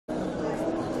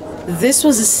This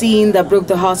was a scene that broke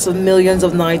the hearts of millions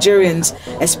of Nigerians,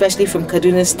 especially from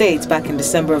Kaduna State back in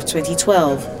December of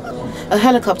 2012. A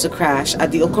helicopter crash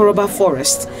at the Okoroba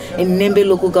Forest in Nembe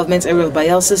local government area of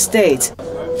Bayelsa State.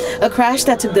 A crash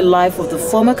that took the life of the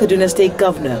former Kaduna State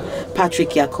Governor, Patrick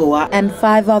Yakowa, and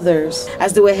 5 others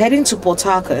as they were heading to Port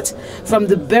Harcourt from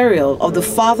the burial of the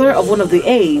father of one of the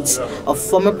aides of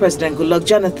former President Goodluck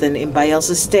Jonathan in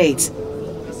Bayelsa State.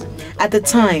 At the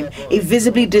time, a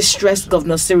visibly distressed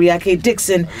Governor Siriake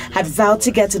Dixon had vowed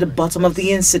to get to the bottom of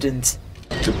the incident.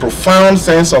 The profound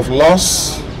sense of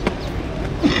loss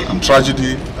and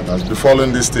tragedy that has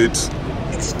befallen this state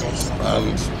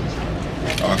and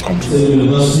our country.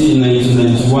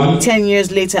 10 years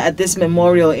later at this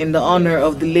memorial in the honor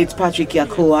of the late Patrick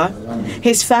Yakowa,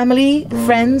 his family,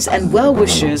 friends and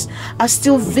well-wishers are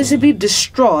still visibly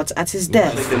distraught at his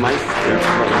death.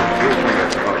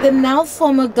 The now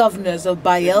former governors of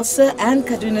Bayelsa and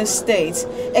Kaduna State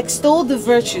extolled the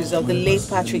virtues of the late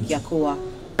Patrick Yakowa.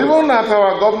 Even at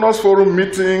our governors' forum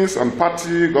meetings and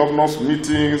party governors'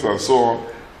 meetings and so on,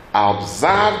 I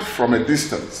observed from a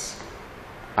distance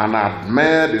and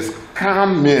admired his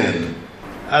calm mien.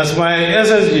 As my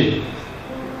SSG,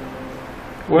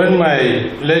 when my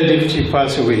late deputy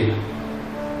passed away,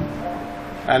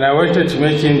 and I wanted to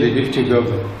make him the deputy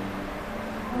governor,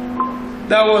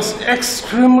 there was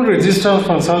extreme resistance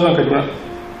from Southern Kaduna.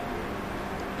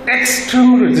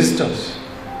 Extreme resistance.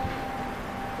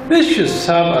 This should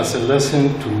serve as a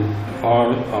lesson to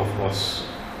all of us.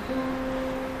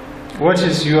 What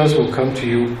is yours will come to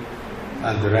you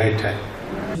at the right time.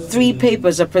 3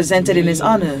 papers are presented in his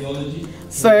honor.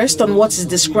 First, on what is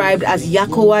described as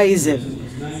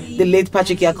Yakowaism, the late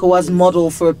Patrick Yakowa's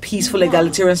model for a peaceful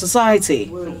egalitarian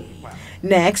society.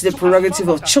 Next, the prerogative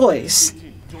of choice.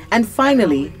 And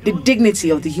finally, the dignity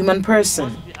of the human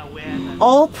person.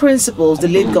 All principles the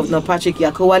late Governor Patrick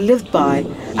Yakowa lived by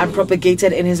and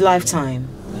propagated in his lifetime.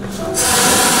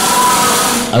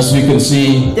 As we can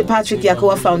see, the Patrick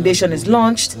Yakowa Foundation is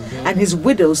launched and his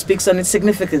widow speaks on its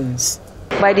significance.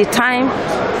 By the time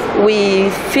we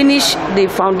finish the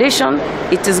foundation,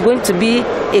 it is going to be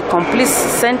a complete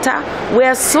center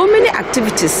where so many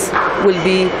activities will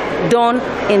be done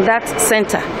in that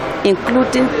center,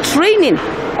 including training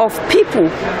of people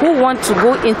who want to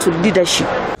go into leadership.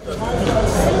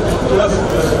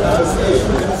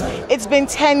 It's been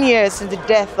 10 years since the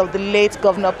death of the late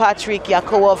Governor Patrick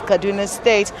Yakowa of Kaduna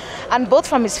State, and both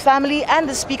from his family and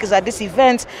the speakers at this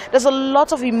event, there's a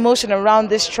lot of emotion around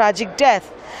this tragic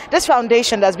death. This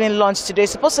foundation that's been launched today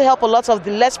is supposed to help a lot of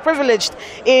the less privileged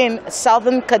in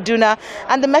southern Kaduna,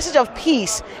 and the message of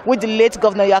peace which the late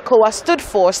Governor Yakowa stood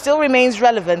for still remains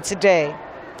relevant today.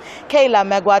 Kayla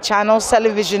Megwa, Channels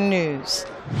Television News.